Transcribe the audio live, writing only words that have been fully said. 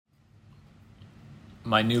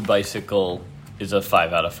My new bicycle is a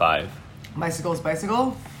 5 out of 5. Bicycle is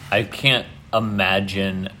bicycle? I can't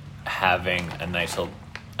imagine having a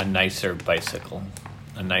nicer bicycle.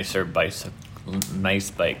 A nicer bicycle. Nice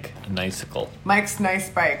bike. A nicycle. Mike's nice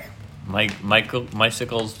bike. Bicycle's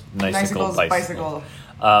Bicycle's bicycle.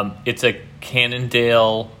 It's a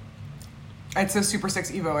Cannondale. It's a Super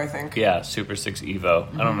 6 Evo, I think. Yeah, Super 6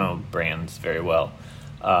 Evo. I don't know brands very well.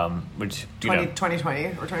 Which 2020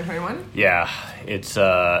 or 2021? Yeah, it's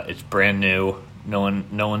brand new. No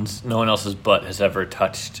one else's butt has ever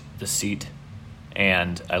touched the seat,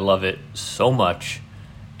 and I love it so much.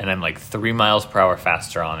 And I'm like 3 miles per hour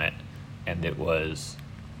faster on it, and it was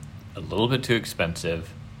a little bit too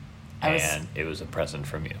expensive, and it was a present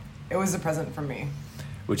from you. It was a present from me,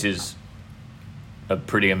 which is a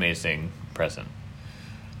pretty amazing present.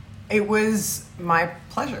 It was my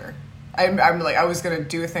pleasure. I'm like, I was going to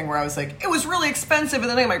do a thing where I was like, it was really expensive, and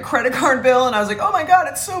then I got my credit card bill, and I was like, oh my God,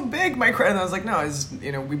 it's so big, my credit. And I was like,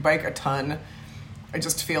 no, we bike a ton. I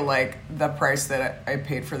just feel like the price that I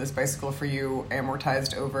paid for this bicycle for you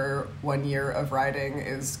amortized over 1 year of riding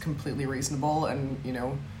is completely reasonable, and,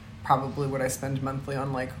 probably what I spend monthly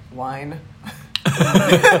on, like, wine.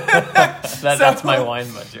 That's my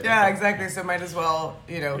wine budget. Yeah, exactly. So might as well,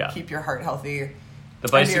 keep your heart healthy. The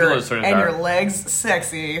bicycle is sort of your legs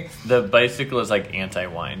sexy. The bicycle is like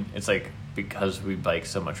anti-wine. It's like because we bike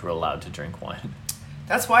so much, we're allowed to drink wine.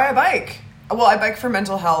 That's why I bike. Well, I bike for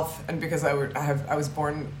mental health and because I was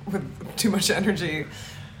born with too much energy.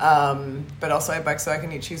 But also I bike so I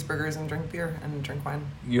can eat cheeseburgers and drink beer and drink wine.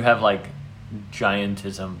 You have like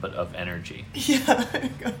giantism, but of energy. Yeah,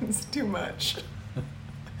 it's too much.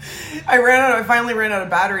 I finally ran out of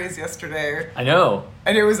batteries yesterday. I know.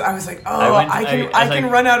 And I was like, I can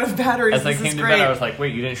run out of batteries. As I came to bed, I was like,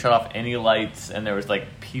 wait, you didn't shut off any lights, and there was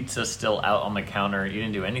like pizza still out on the counter. You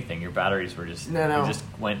didn't do anything. Your batteries were just, no. You just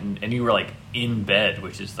went, and you were like in bed,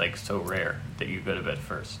 which is like so rare that you go to bed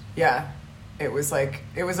first. Yeah. It was like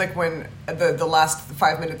when the last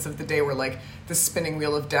 5 minutes of the day were like the spinning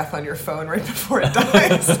wheel of death on your phone right before it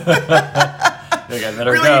dies. Like, I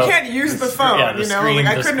better really, go. You can't use the phone. Yeah, the screen,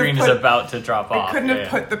 like, the screen is about to drop off. I couldn't have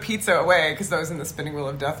put the pizza away because I was in the spinning wheel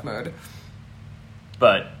of death mode.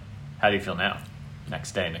 But how do you feel now?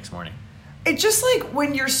 Next morning. It's just like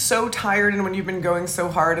when you're so tired and when you've been going so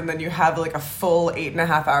hard and then you have like a full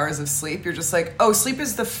 8.5 hours of sleep, you're just like, oh, sleep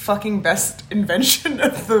is the fucking best invention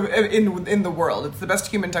of in the world. It's the best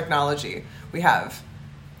human technology we have.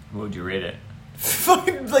 What would you rate it?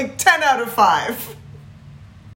 Like 10 out of 5.